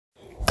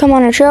come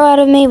on a trail out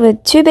of me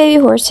with 2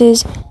 baby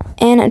horses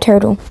and a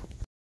turtle.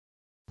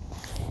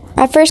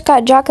 I first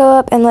got Jokko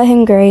up and let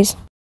him graze.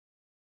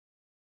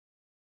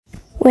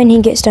 When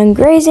he gets done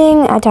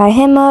grazing, I tie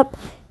him up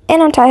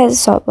and I tie his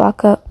salt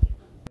block up.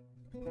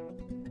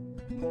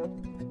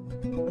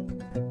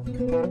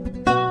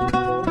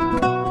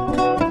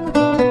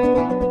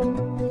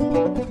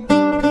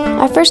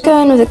 I first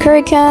go in with a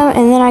curry comb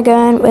and then I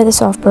go in with a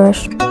soft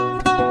brush.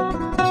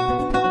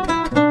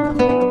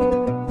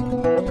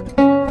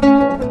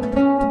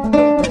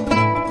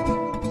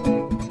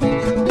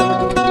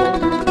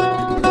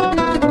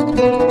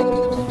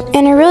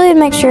 And I really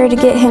make sure to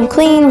get him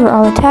clean where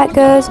all the tack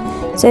goes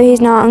so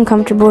he's not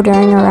uncomfortable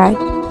during a ride.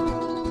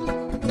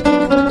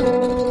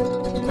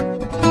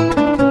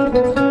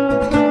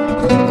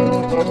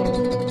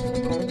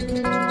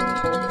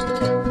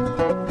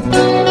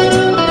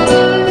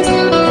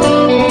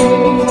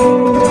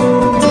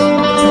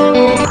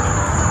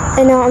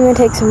 And now I'm going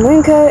to take some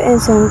wing coat and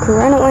some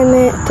Corona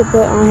ointment to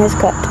put on his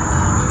cut.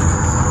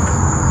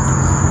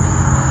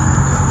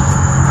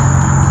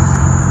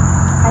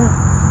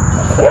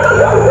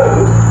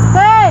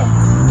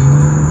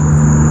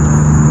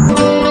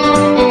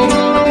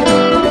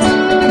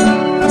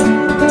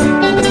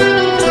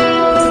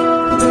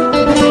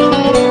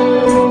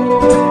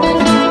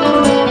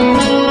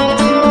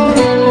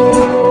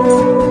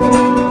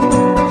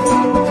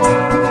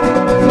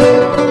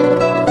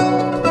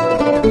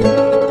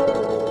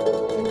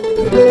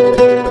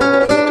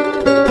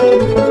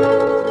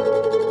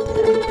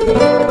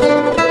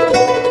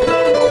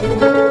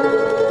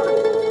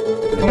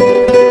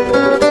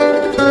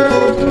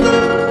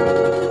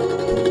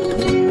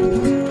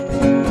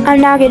 I'm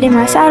now getting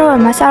my saddle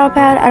and my saddle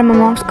pad out of my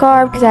mom's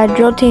car because I had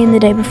drilled team the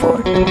day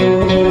before.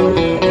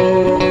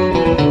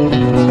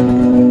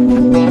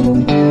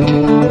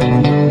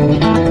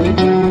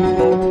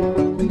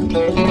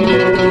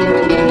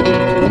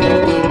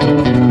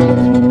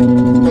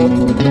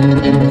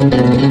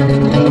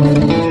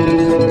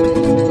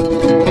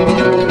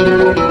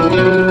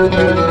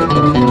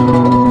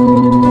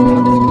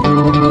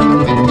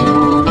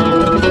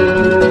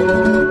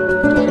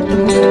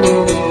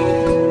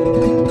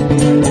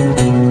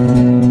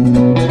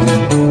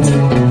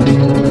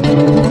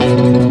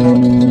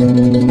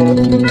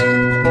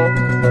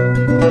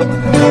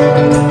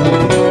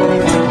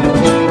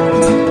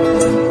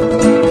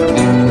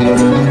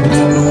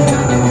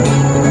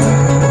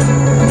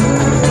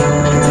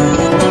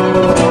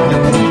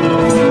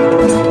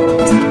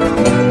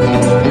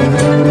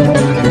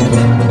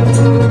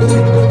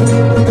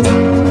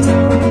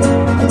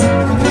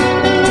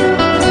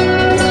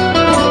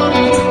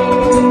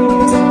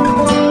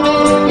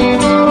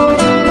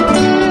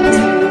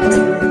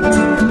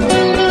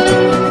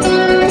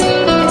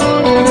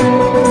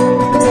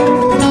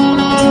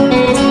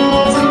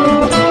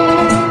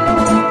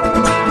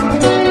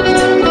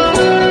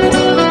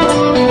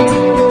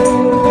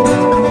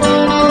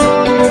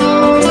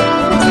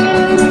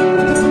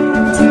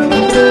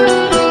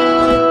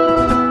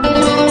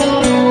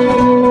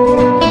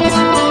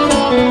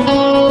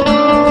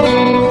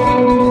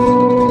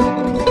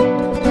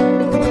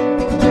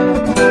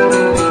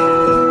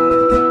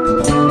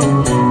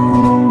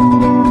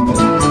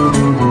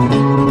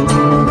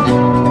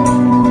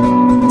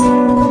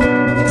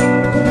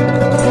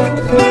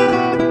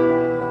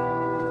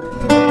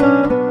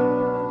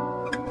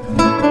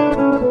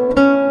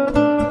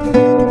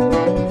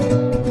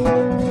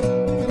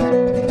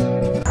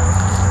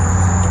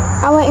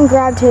 I went and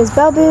grabbed his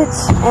bell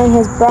boots and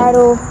his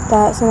bridle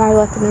that somebody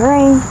left in the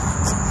rain.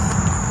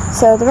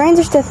 So the reins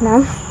are stiff now,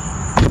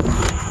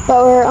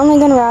 but we're only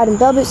going to ride in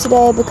bell boots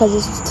today because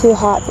it's too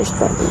hot for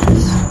sprint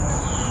boots.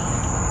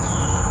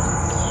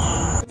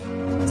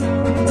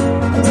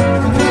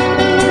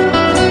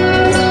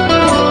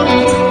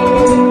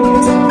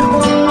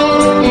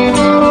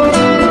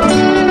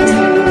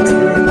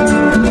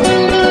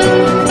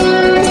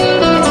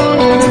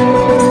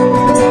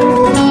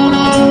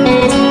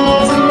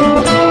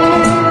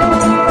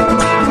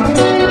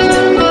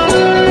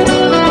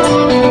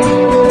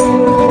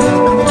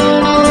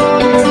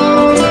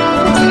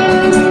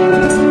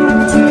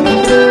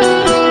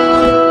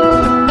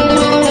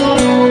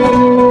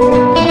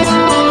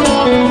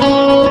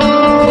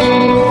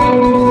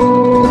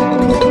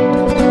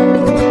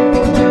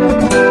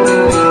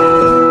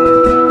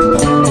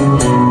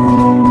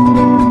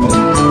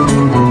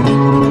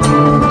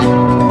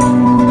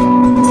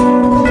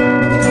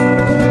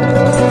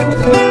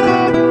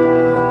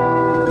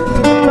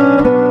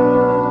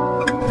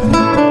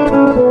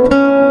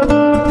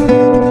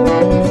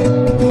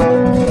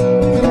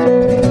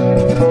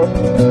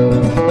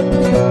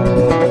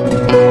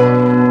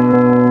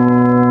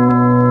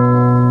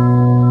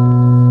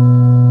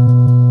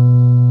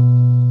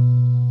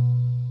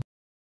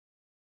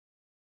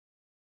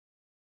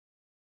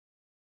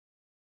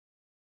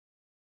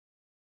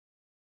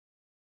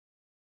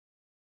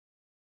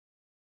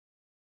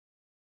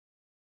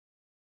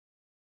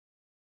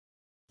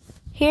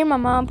 Here my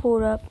mom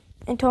pulled up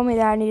and told me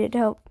that I needed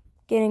help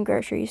getting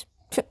groceries.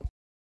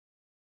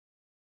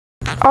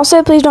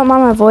 Also, please don't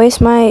mind my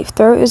voice. My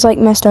throat is like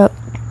messed up.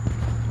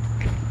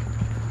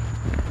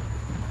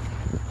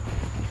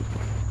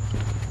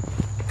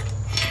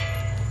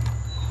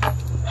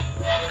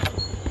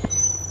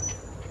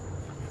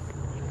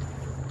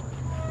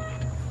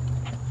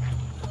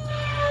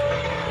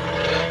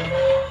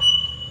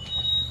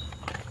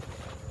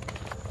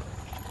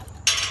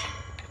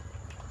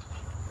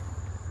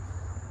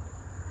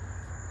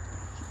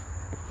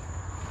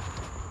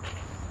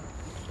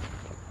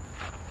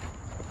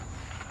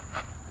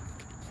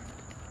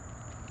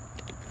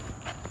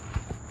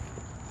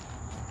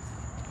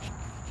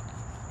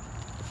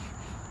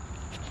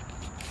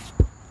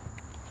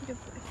 Good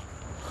boy.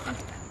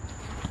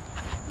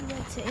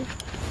 Let's see.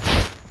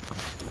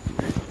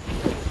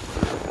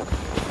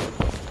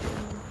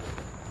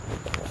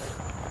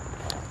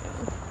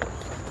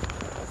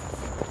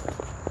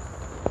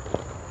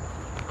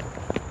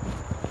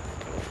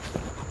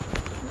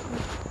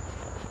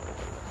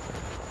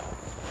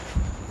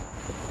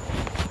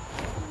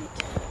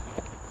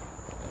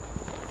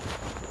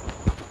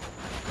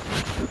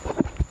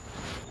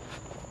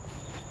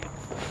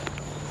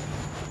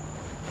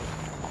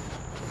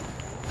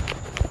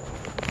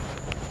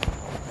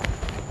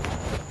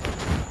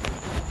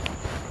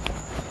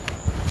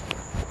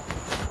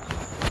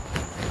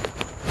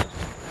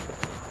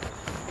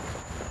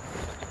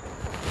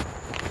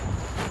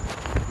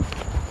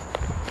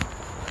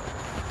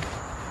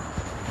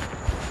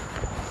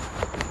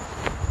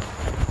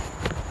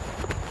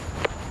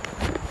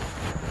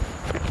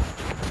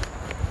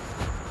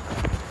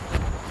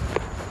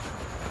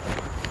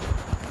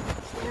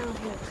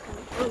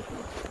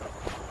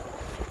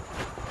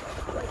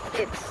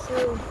 It's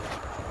so,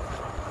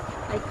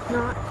 like,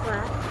 not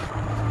flat.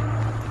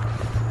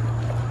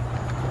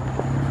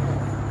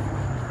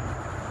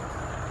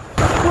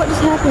 What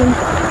just happened?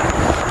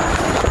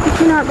 You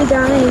cannot be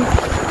dying.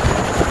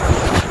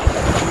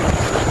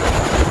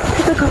 I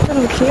took off on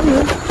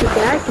camera so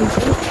Dad can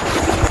see.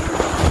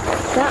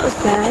 That was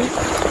bad.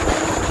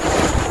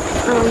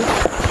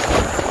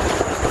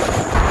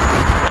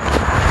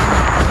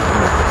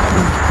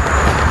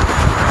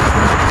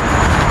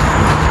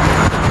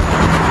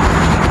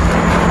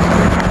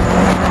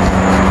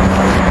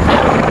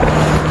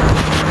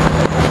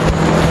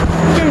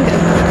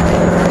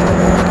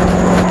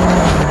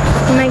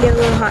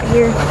 Hot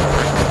here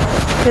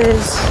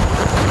because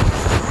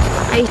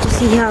I used to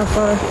see how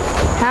fast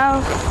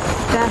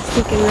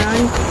he can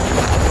run.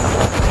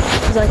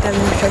 It's like I've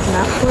never tried him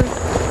out before.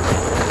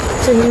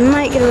 So he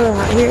might get a little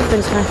hot here, but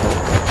it's my fault.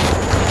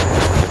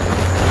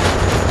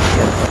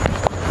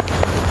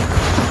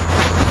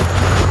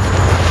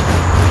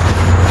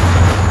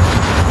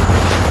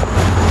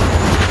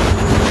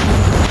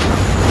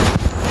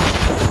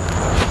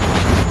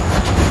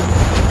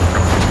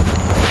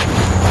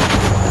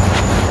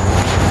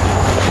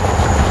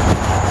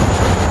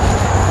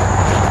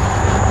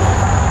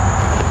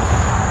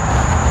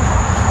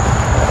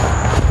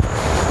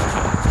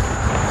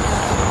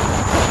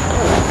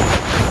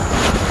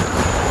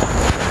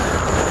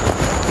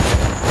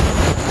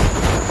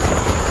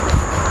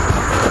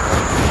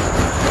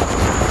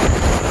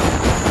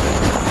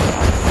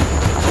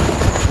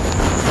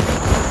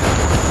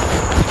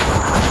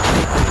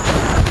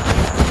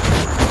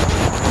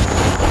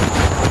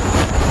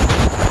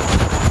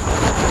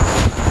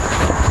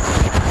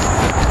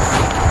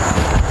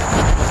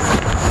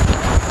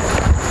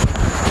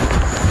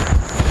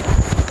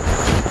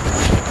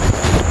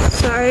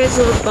 It's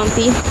a little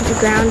bumpy. The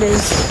ground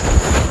is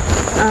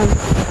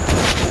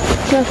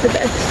not the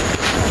best.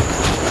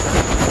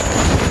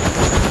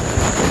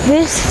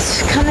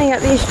 This coming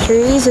up these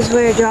trees is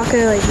where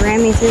Jokko like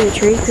ran me through the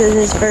tree because it was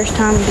his first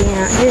time being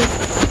out here.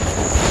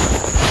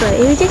 But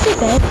it was just a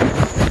bed.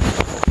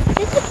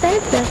 Just a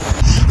bed though.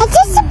 It's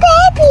just a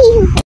baby.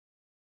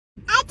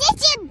 It's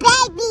just a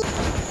baby.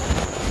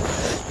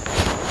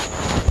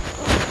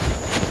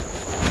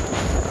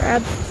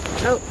 Grab.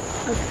 Oh,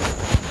 okay.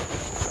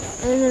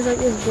 And then there's like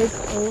this big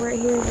hole right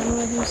here, I don't know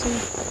what you can see.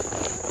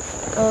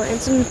 Oh,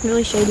 and some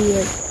really shady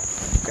like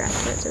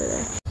grass beds over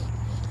there.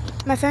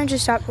 My phone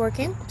just stopped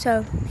working,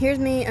 so here's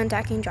me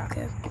untacking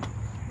Jokko.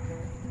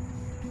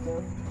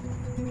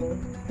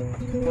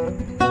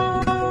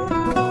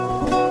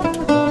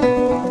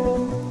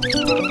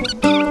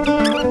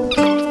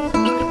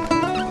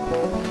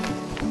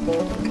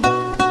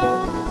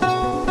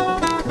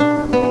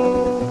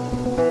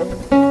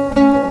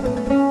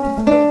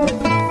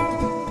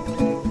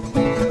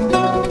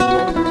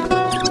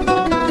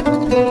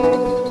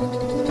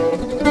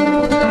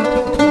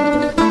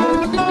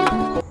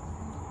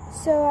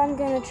 So I'm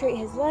gonna treat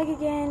his leg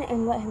again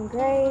and let him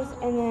graze,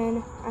 and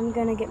then I'm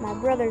gonna get my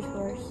brother's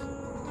horse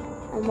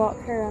and walk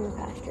her on the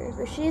pasture.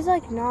 But she's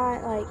like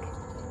not like,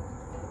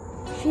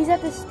 she's at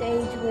the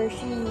stage where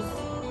she's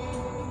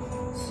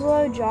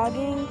slow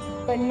jogging,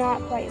 but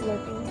not quite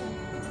lurking.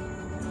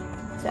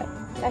 So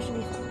that should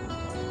be fun.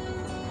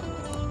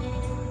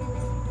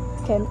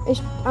 Okay,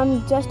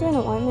 I'm just doing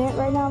the ointment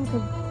right now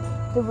because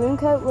the wound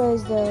coat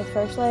was the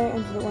first layer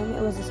and the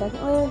ointment was the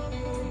second layer.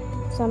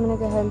 So so I'm gonna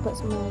go ahead and put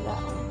some more of that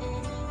on.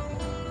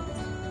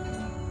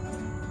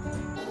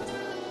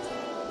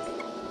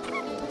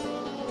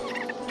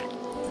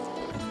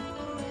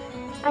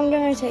 I'm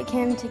gonna take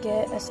him to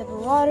get a sip of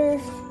water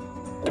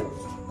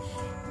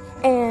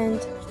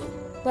and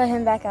let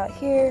him back out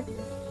here,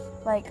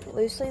 like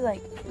loosely,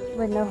 like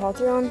with no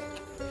halter on,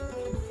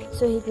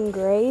 so he can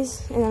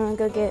graze. And then I'm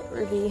gonna go get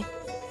Ruby,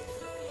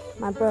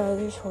 my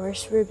brother's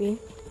horse, Ruby,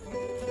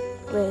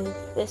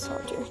 with this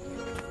halter.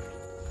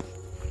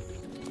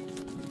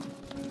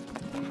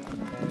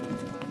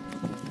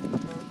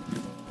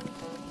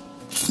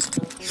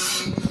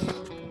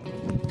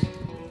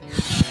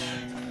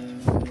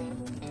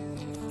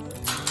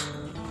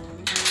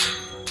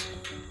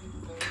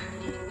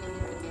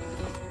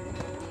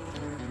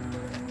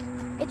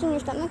 Itching your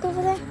stomach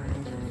over there?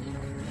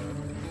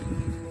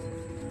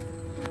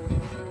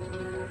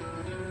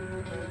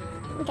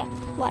 Okay,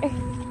 water.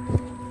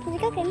 He's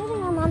like, okay,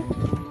 moving on, Mom.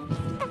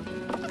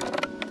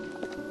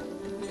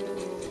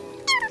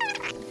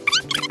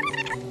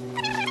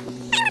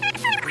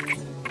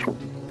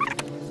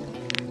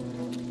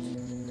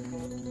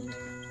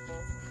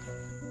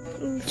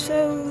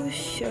 So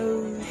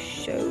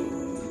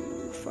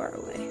far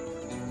away.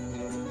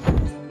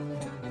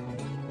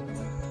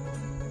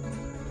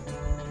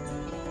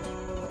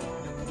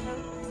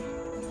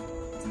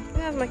 I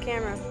have my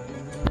camera.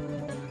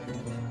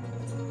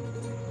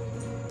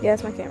 Yeah,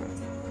 that's my camera.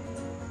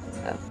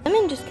 Oh.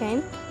 Lemon just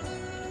came.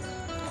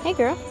 Hey,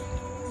 girl.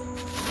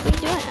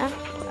 What are you doing?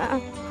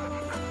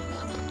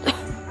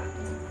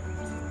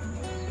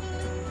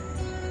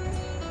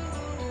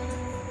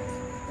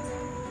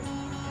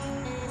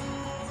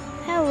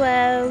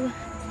 Hello.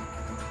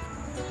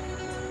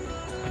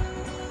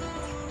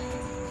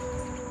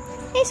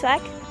 Hey,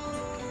 Swag.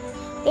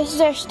 This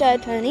is our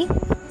stud pony.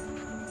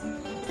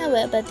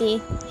 Hello,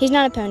 buddy. He's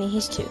not a pony,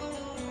 he's 2.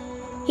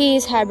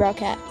 He's highbrow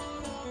cat.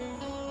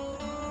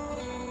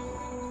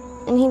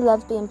 And he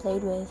loves being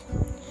played with.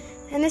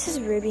 And this is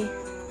Ruby.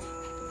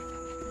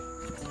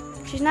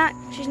 She's not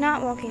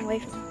walking away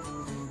from me.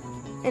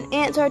 And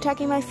ants are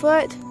attacking my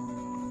foot.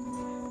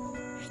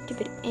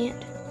 Stupid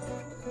ant.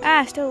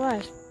 Ah, still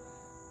alive.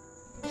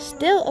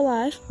 Still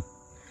alive.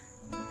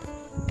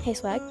 Hey,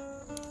 Swag.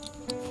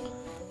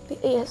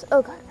 Yes,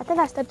 oh god, I think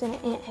I stepped in an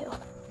anthill.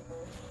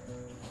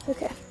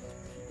 Okay.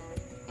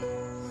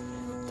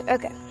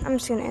 Okay, I'm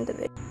just gonna end the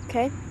video.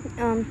 Okay,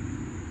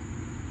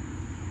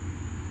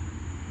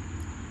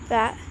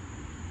 that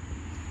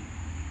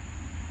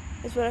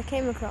is what I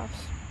came across.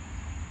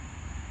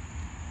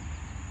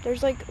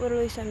 There's like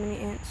literally so many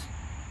ants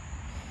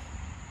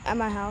at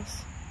my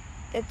house.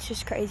 It's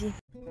just crazy.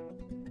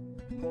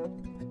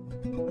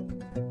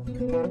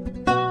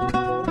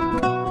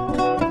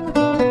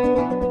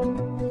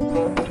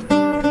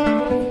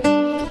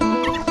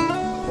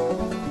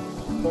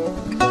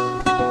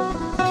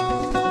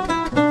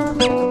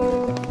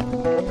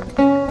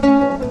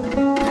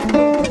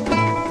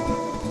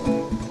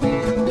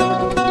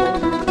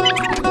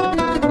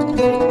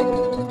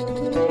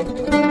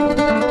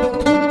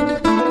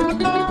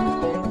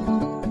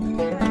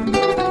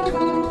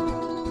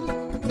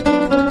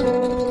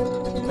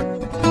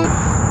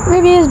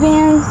 Ruby is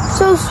being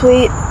so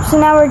sweet, so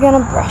now we're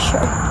gonna brush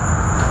her.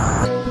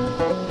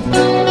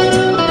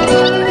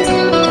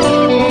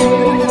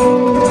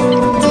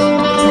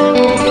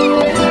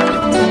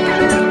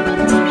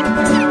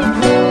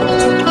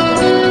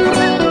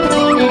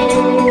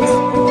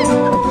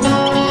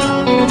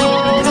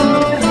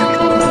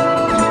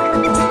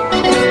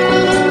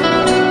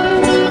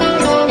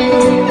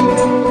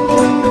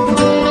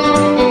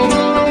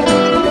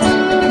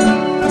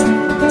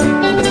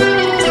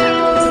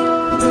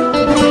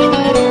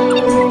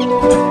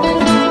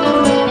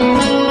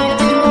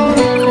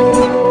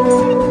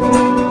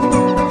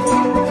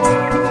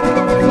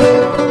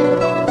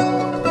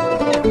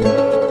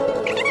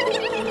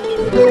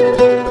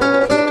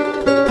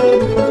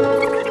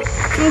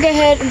 I'm gonna go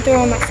ahead and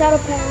throw on my saddle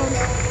pad.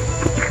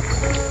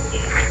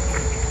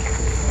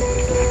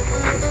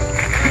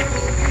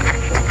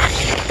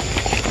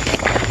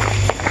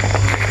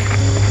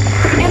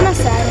 And my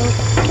saddle.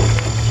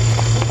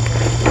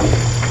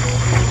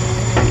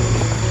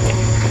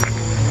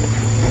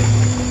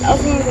 That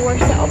was one of the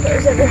worst saddle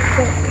throws ever.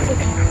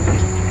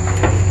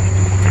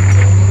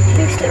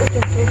 Be still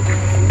gentle.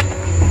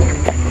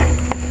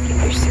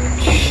 You're so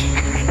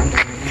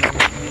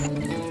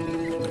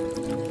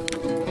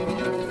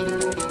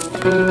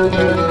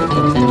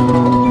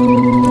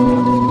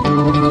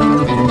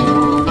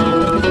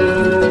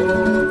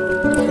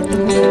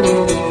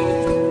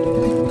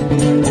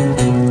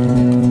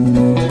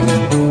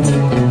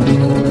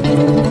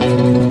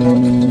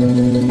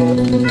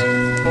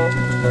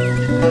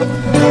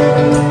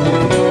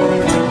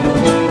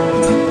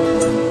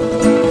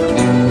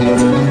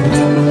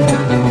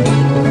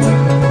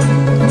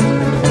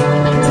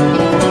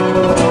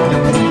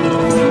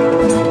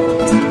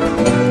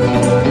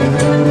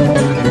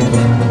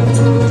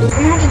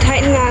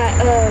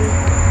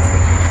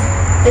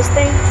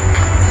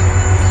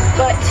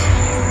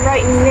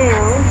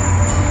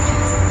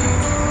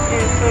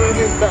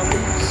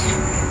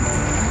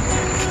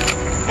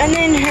And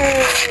then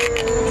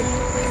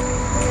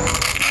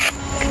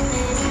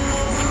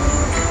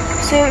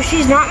so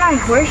she's not my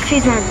horse,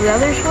 she's my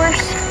brother's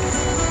horse.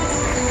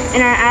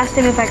 And I asked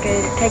him if I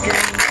could take her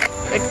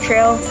on a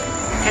trail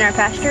in our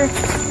pasture.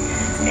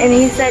 And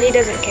he said he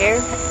doesn't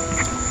care.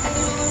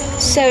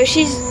 So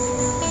she's,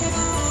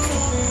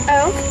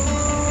 oh.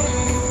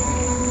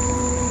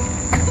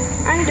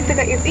 I need to pick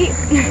up your feet.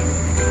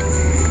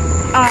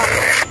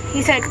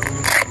 He said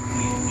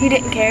he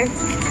didn't care.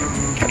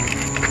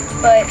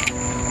 But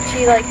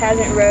she like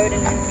hasn't rode,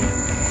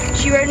 and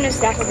she rode in a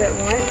stack of it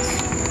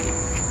once.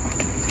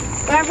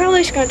 But I'm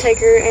probably just gonna take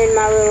her in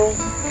my little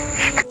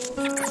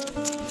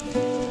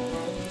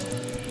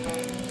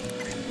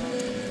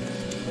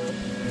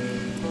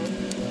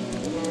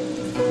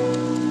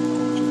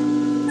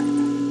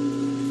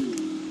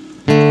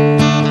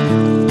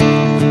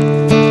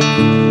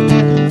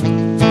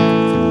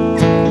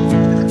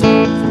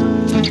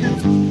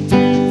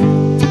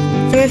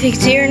I don't know if you can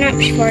see her or not,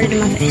 but she farted in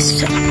my face.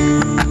 So.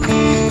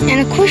 And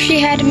of course she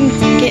had to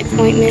get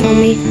ointment on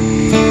me.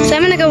 So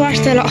I'm gonna go wash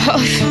that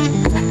off.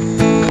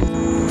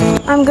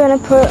 I'm gonna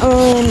put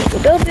on the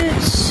bell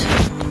boots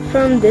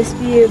from this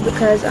view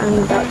because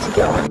I'm about to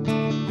go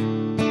on.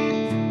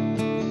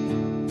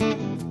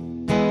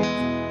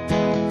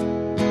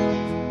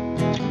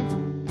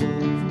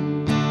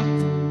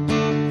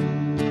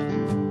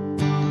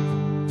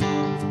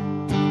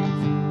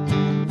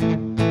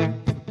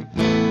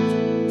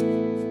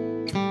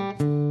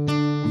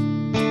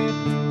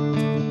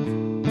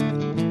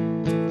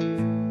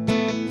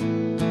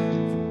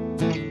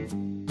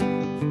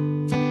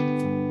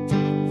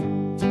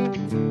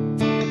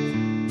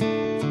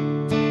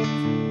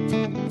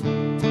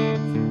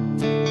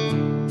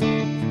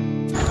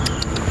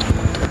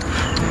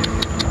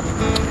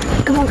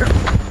 Come on, girl.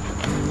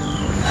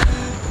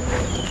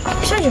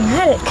 You're so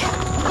dramatic.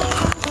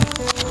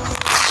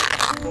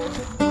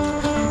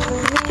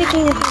 I'm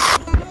picking up.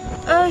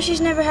 Oh,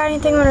 she's never had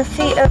anything on her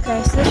feet.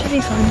 Okay, so that should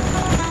be fun.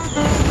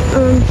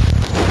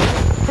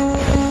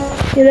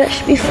 Yeah, that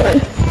should be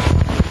fun.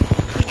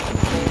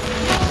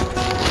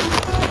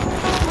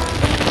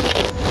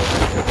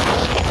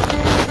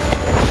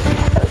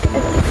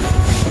 Okay.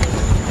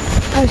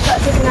 I just got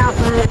taken out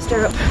by that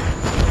stirrup.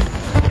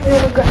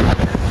 There we go.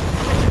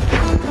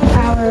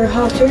 Our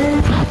halter,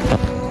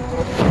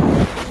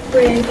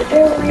 brand the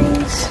bell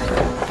rings,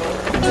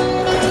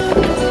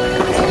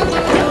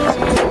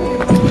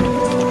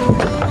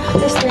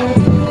 this thing.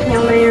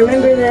 Now may I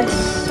remember this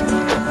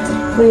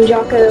when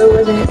Jokko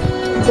wasn't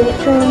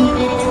dancing.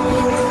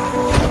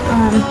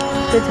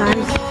 Good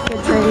times,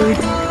 good training,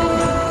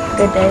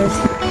 good days.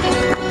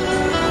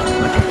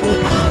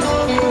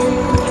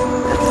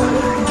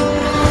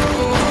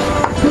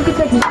 You can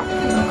take me.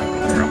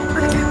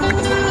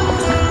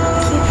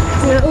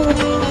 No,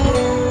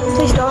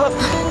 please stop.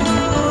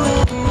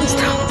 Please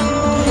stop.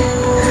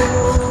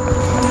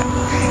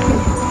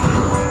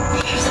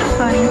 You're so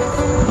funny.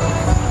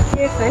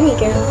 You're a funny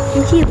girl.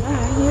 You keep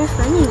lying. You're a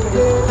funny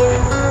girl.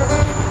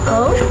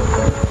 Oh?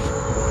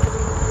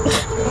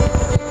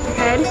 Your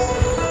head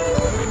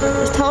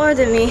is taller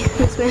than me.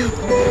 Yes, ma'am.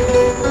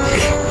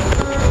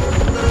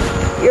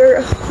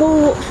 Your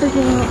whole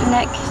freaking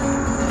neck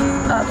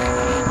up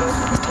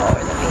is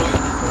taller than me.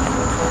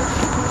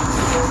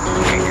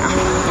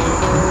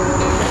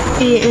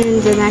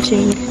 And the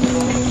matching.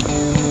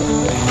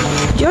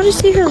 Did y'all just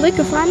see her lick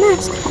a fly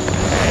mask?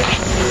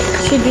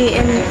 Should be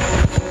in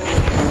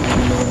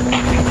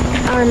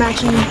our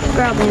matching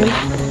brow band.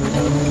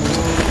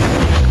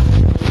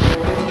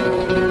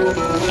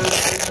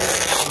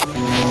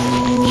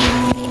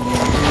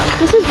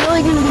 This is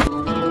really gonna be.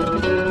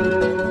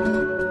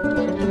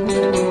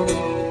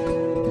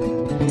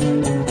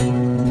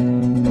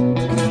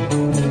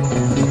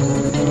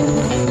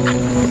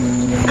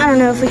 I don't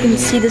know if we can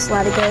see this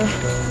ladder go.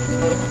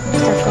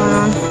 Stuff going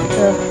on,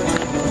 the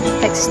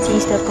XT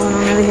stuff going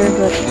on over here,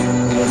 but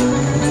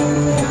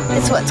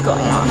it's what's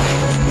going on.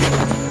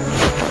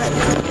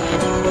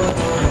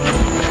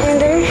 And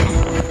there's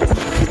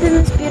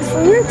this beautiful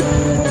Ruby.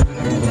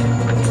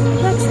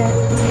 That's it.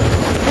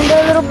 And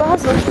our little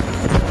Basil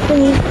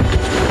thingy.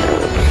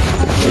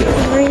 The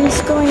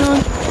rings going on.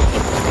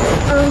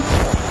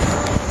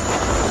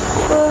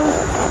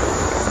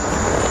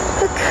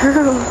 Good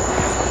girl.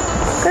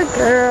 Good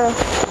girl.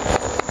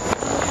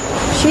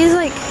 She's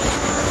like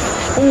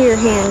in your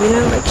hand, you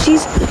know, like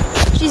she's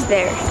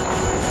there.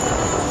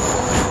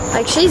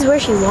 Like she's where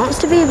she wants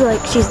to be, but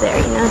like she's there,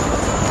 you know.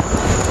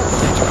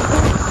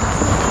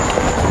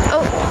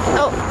 Oh.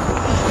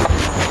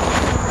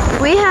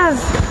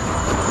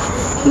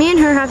 Me and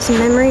her have some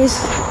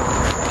memories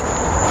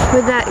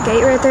with that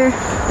gate right there,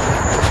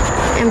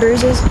 and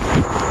bruises.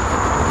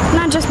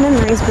 Not just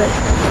memories, but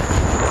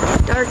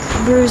dark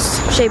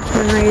bruise-shaped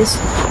memories.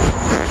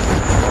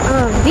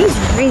 These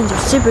rings are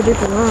super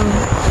duper long.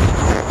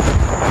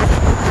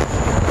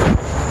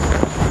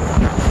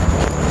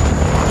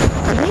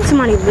 I think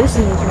somebody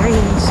loosened these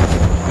rings.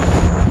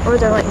 Or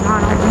they're like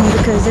not on them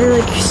because they're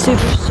like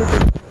super.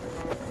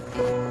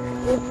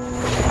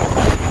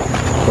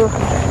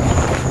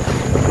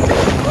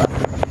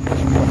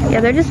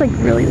 Yeah, they're just like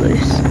really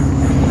loose.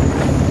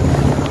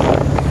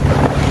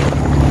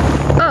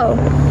 Oh,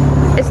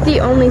 it's the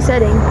only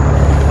setting.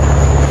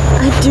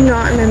 I do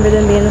not remember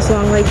them being this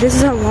long. Like, this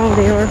is how long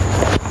they are.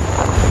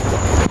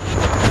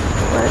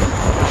 But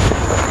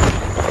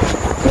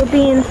we're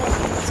being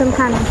some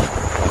kind of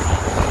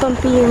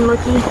bumpy and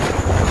looky.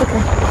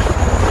 Okay.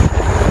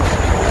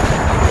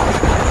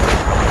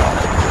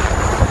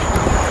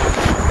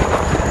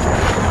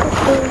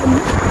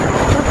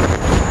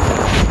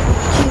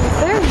 She's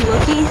very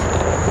looky.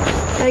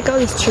 Like all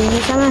these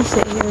trees. I'm gonna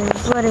sit here and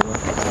just let her look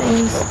at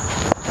things.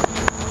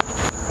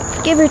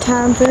 Give her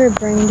time for her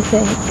brain to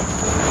think.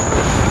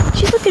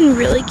 She's looking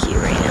really cute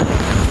right now.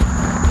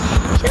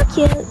 So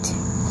cute.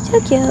 So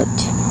cute.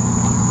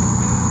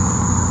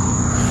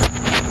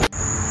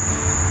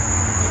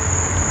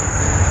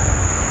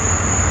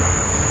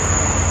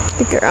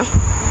 Good girl.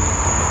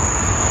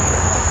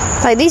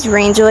 Like, these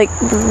reins are like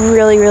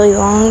really, really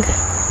long.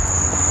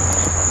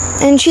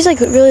 And she's like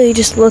really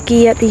just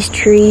looking at these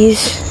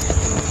trees.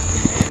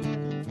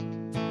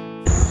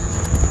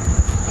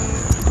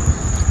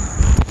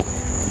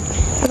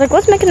 I was like,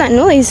 what's making that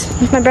noise?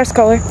 It's my breast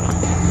collar.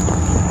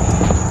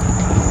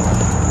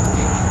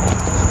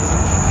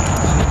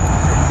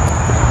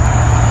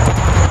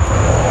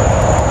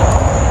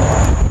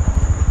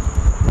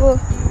 Whoa.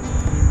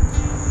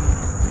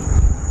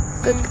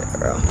 Good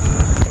girl.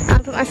 I'll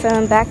put my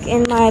phone back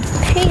in my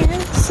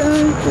pants.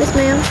 Yes,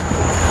 ma'am.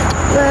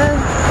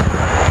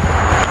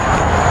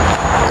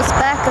 Let's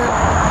back up.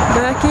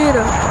 Back it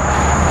up.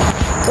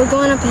 We're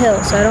going up a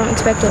hill, so I don't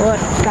expect a lot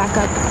to back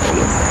up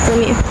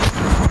from you.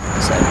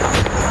 So.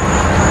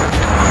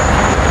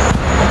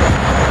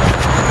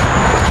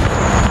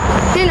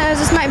 Who knows,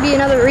 this might be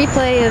another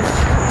replay of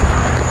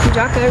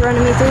Jokko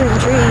running me through the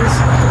trees.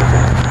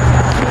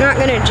 I'm not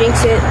gonna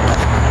jinx it.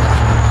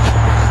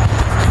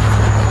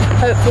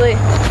 Hopefully.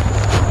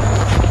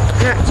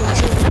 I'm not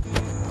jinxing it.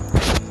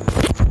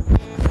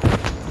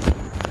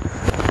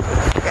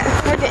 Okay,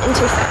 we're getting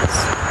too fast.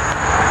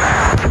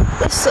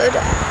 Let's slow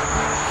down.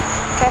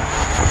 Okay.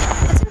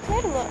 It's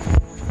okay to look.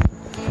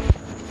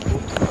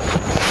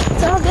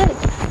 It's all good.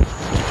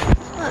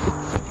 Look.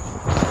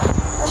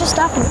 Let's just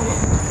stop a minute.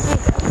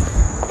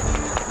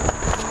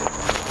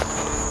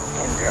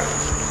 There you go. Good girl.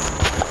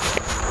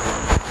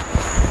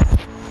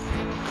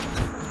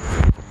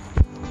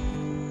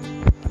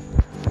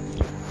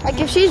 Like,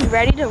 if she's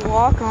ready to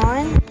walk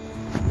on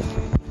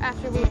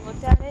after we've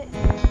looked at it,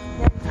 then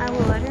I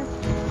will let her.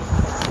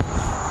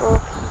 Well,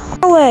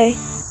 no way.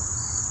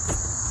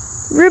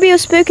 Ruby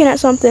was spooking at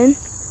something,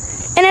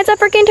 and it's a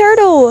freaking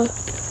turtle.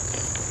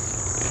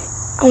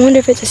 I wonder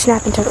if it's a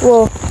snapping turtle.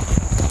 Well,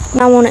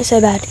 I want it so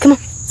bad. Come on.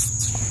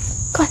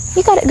 Come on.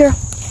 You got it, girl.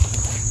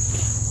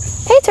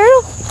 Hey,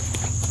 turtle.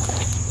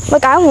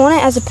 Look, I want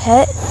it as a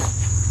pet.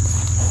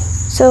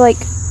 So, like,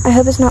 I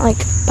hope it's not,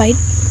 like,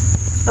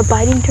 a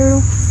biting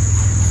turtle.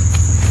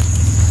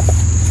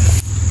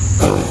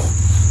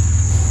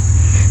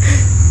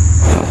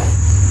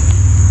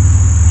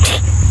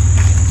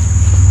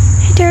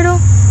 Hey, turtle.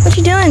 What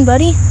you doing,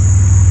 buddy?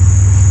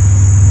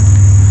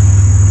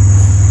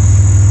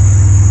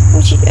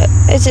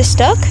 Is it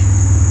stuck?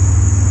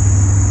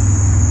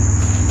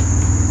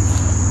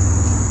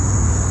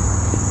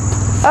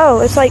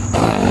 Oh, it's like,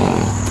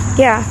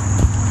 yeah.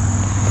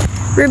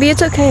 Ruby,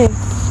 it's okay.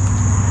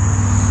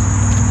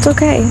 It's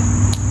okay.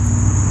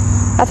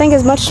 I think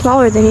it's much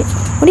smaller than you.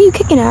 What are you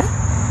kicking at?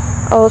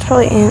 Oh, it's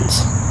probably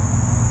ants.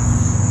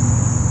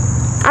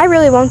 I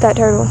really want that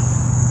turtle.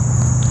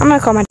 I'm gonna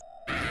call my.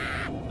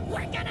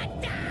 We're gonna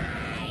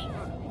die.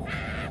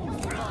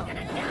 We're all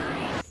gonna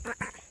die.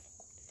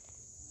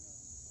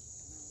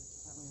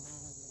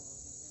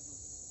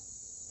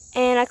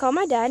 And I called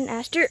my dad and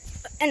asked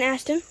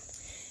him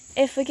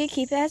if we could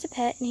keep it as a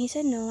pet, and he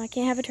said no, I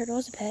can't have a turtle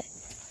as a pet.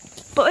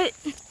 But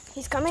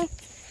he's coming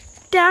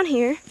down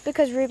here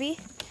because Ruby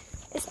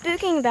is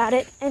spooking about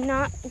it and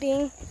not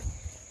being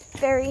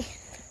very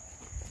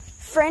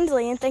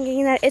friendly and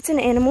thinking that it's an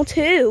animal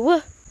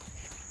too.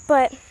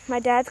 But my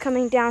dad's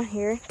coming down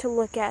here to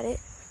look at it.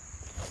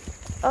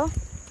 Oh,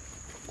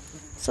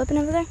 slipping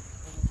over there.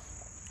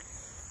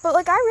 But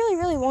like, I really,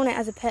 really want it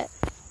as a pet.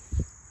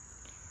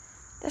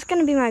 That's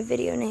gonna be my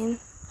video name,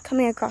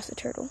 coming across the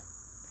turtle.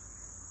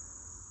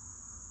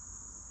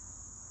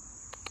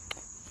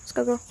 Let's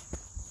go, girl.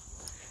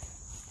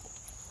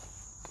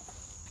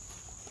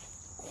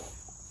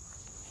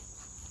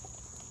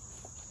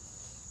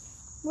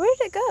 Where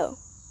did it go?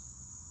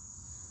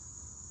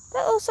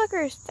 That little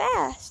sucker is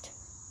fast.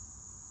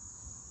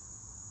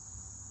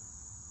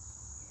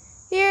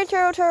 Here,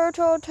 turtle, turtle,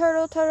 turtle,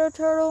 turtle, turtle,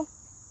 turtle.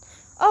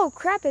 Oh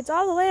crap, it's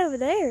all the way over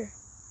there.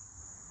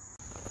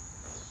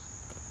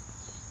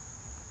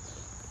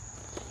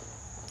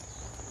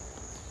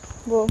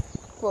 Whoa,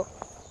 whoa.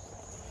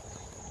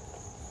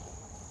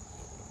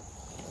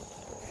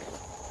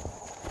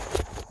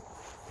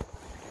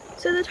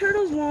 So the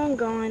turtle's long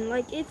gone.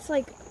 Like, it's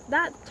like,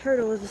 that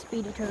turtle is a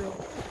speedy turtle.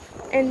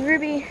 And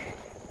Ruby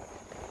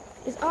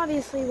is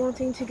obviously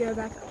wanting to go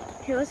back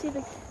up. Here, let's see if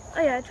it,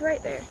 oh yeah, it's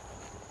right there.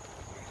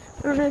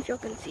 I don't know if y'all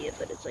can see it,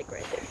 but it's like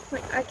right there.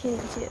 Like I can't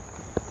even see it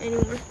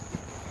anymore.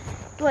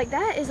 But like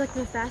that is like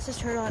the fastest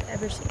turtle I've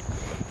ever seen.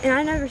 And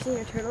I've never seen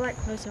a turtle like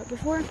close up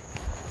before.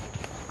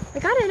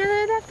 Like I didn't know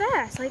they were that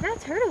fast. Like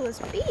that turtle was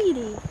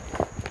speedy.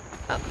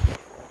 Oh.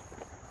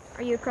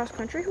 Are you a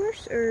cross-country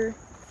horse or?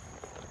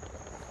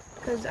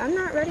 Because I'm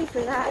not ready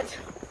for that.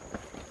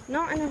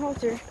 Not in a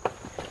halter.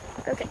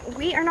 Okay,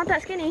 we are not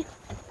that skinny.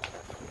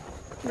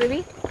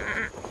 Ruby?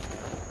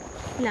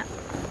 No.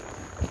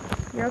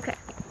 You're okay.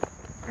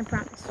 I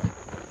promise.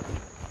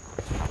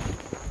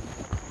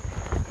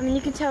 I mean,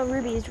 you can tell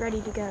Ruby is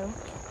ready to go.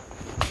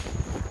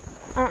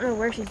 I don't know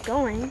where she's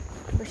going,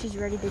 but she's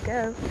ready to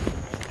go.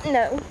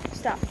 No,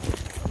 stop.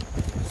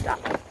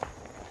 Stop.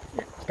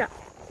 No, stop.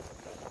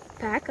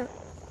 Back up.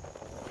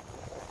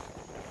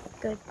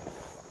 Good.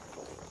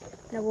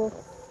 No, well,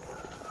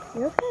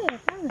 you're okay, I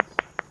promise.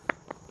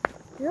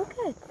 You're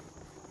okay.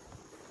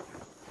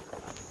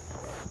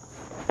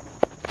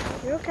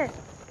 You're okay.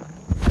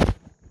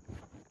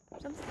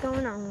 Something's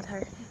going on with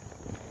her.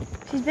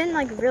 She's been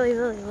like really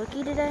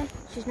looky today.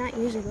 She's not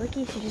usually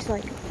looky. She's just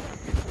like,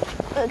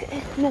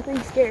 okay, nothing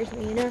scares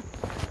me, you know?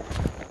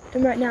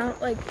 And right now,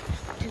 like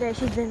today,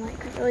 she's been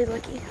like really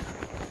looky.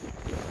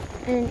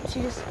 And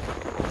she just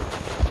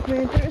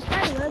ran through a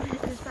spider web, and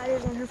the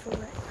spider's on her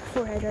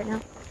forehead right now.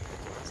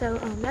 So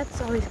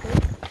that's always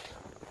good.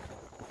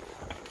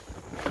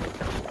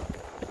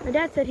 My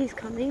dad said he's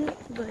coming,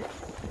 but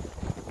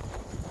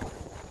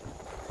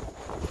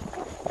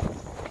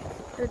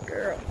good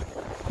girl.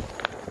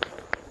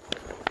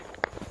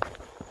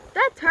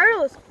 That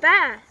turtle is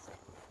fast.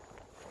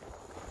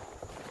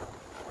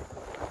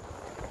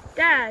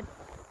 Dad,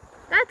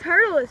 that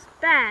turtle is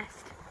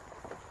fast.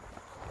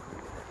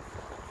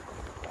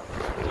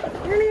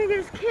 You're gonna get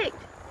us kicked.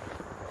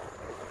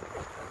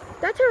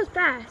 That turtle's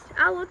fast.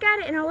 I look at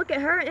it and I look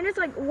at her and it's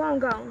like long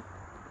gone.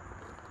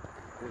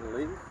 Did it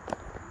leave?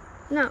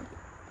 No.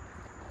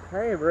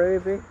 Hey,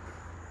 Ruby.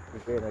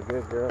 You being a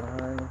good girl,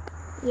 honey?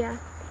 Yeah.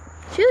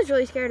 She was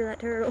really scared of that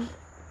turtle.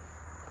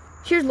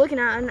 She was looking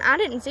at it and I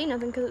didn't see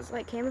nothing because it's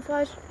like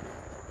camouflage.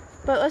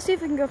 But let's see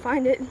if we can go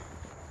find it.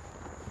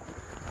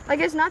 Like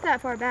it's not that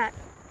far back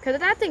because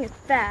that thing is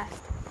fast.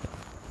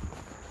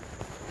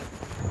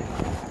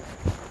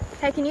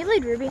 Hey, can you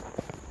lead Ruby? No,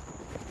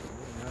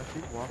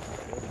 she's walking.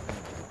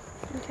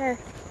 Okay.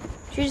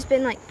 She's just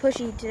been like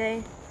pushy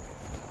today.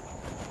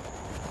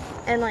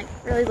 And like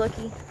really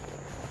looky.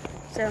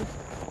 So.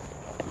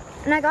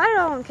 And I got it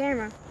all on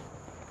camera.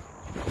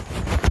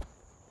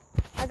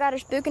 I got her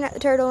spooking at the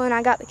turtle and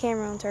I got the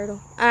camera on turtle.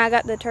 And I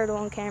got the turtle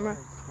on camera.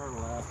 Turtle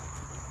out.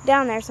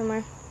 Down there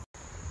somewhere.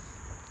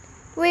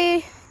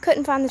 We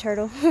couldn't find the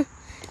turtle.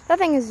 That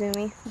thing is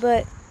zoomy.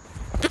 But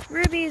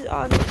Ruby's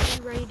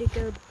obviously ready to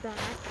go back.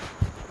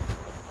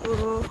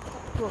 Whoa,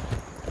 whoa,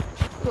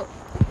 whoa,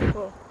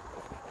 whoa,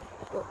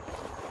 whoa.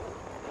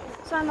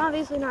 So I'm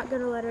obviously not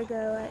going to let her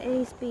go at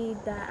any speed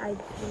that I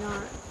do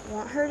not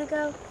want her to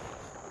go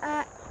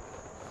at.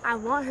 I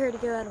want her to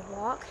go at a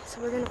walk,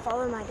 so we're going to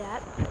follow my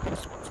dad.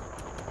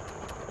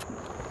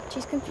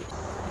 She's confused.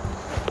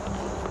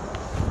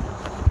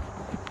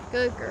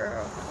 Good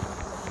girl.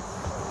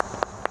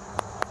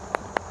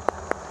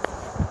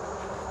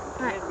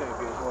 She can be a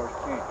good horse,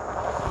 can't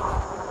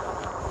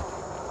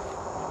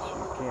she? She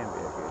can be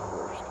a good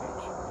horse, can't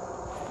she?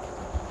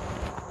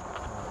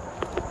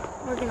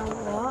 We're going to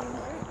walk.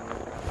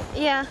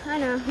 Yeah, I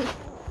know.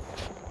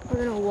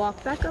 We're going to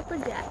walk back up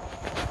with Dad.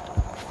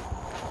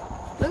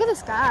 Look at the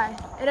sky.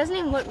 It doesn't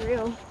even look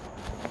real.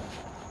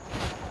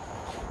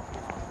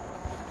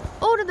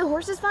 Oh, did the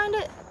horses find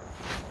it?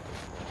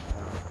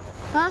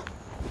 Huh?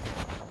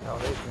 No,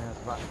 they think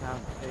it's about time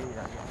to feed. I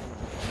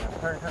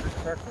turn her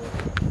circle.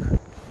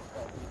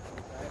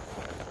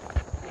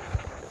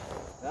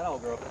 That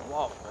old girl can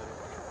walk, buddy.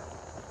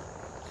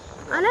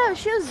 I know,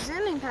 she was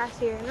zooming past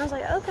here, and I was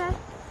like, okay.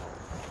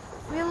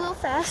 We're a little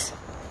fast.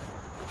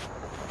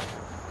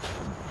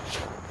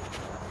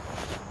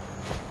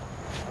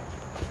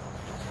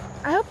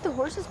 I hope the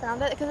horses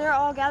found it because they're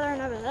all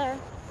gathering over there.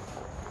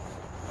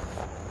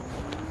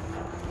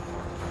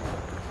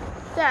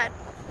 Dad.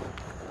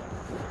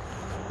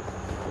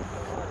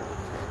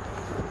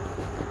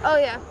 Oh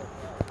yeah.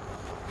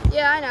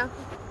 Yeah, I know.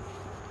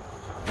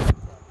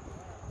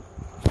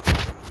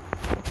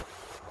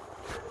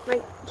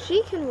 Like,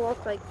 she can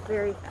walk like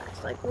very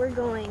fast. Like, we're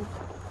going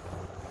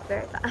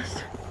very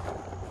fast.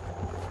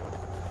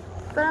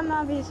 But I'm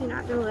obviously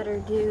not going to let her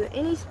do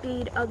any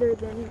speed other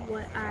than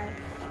what I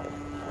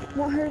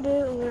want her to do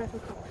and what I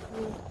feel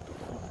comfortable.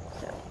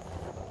 So.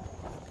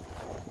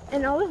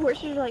 And all the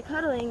horses are like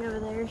huddling over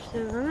there, so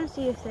I'm going to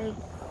see if they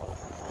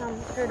found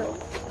the turtle.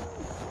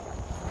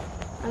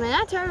 I mean,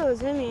 that turtle was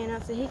zoomy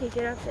enough that he could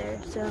get up there,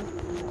 so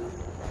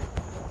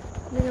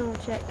then I'll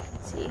check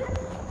and see.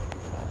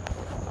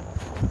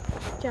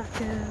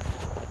 Jokko.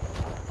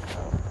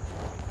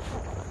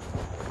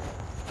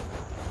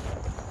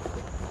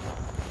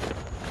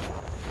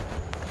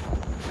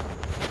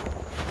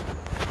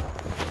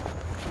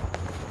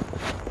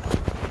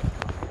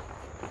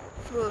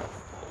 Whoa.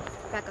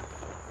 Back up.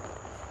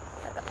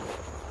 Back up.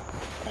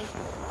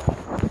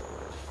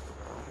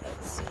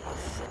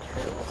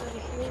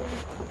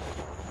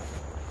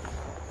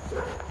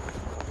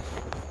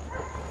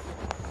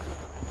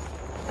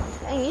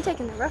 Dang, you're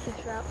taking the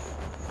roughest route.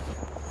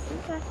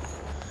 Okay.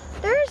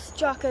 There's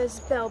Jokko's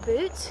bell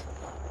boots.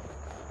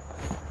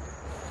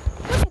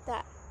 Look at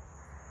that.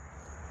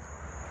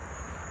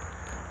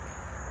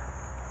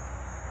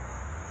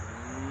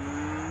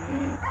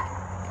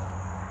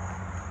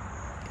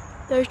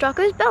 There's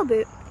Jokko's bell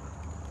boot.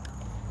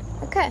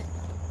 Okay.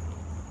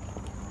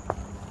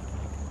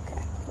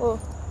 Okay. Whoa.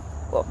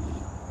 Whoa.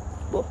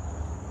 Whoa.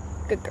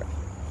 Good girl.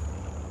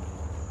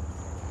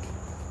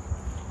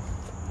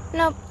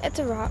 Nope, it's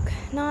a rock,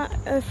 not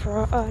a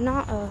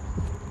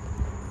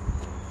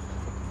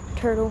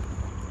turtle.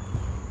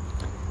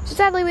 So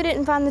sadly, we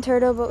didn't find the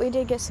turtle, but we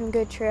did get some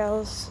good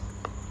trails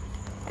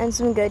and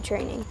some good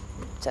training.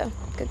 So,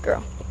 good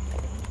girl.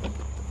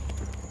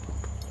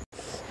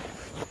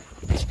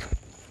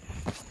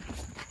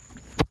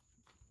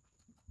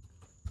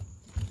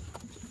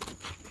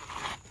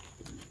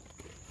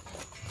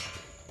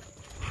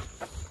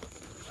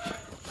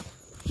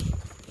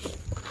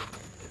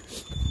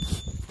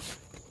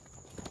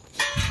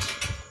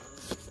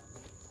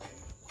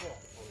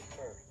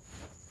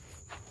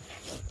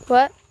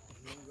 What?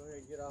 You can go ahead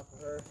and get off of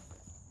her.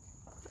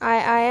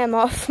 I am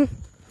off.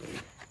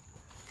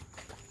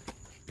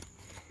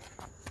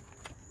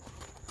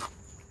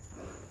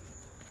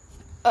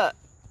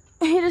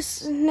 He just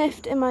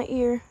sniffed in my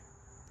ear.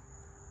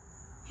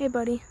 Hey,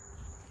 buddy.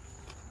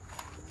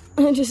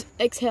 It just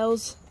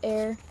exhales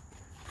air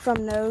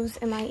from nose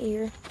in my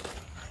ear.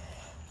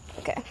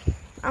 Okay,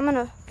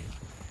 I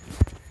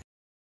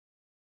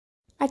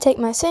take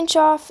my cinch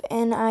off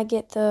and I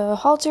get the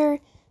halter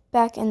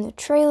back in the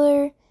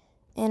trailer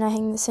and I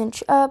hang the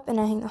cinch up and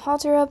I hang the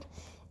halter up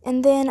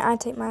and then I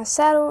take my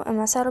saddle and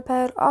my saddle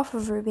pad off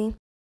of Ruby.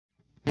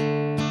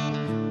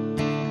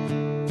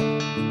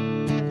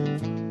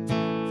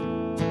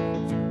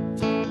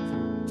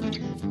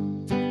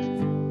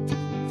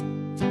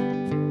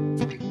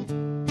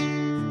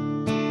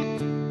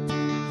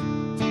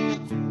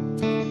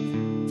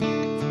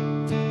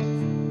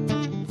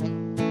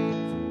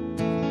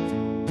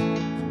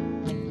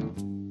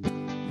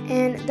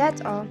 And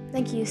that's all.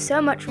 Thank you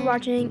so much for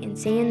watching and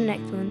see you in the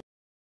next one.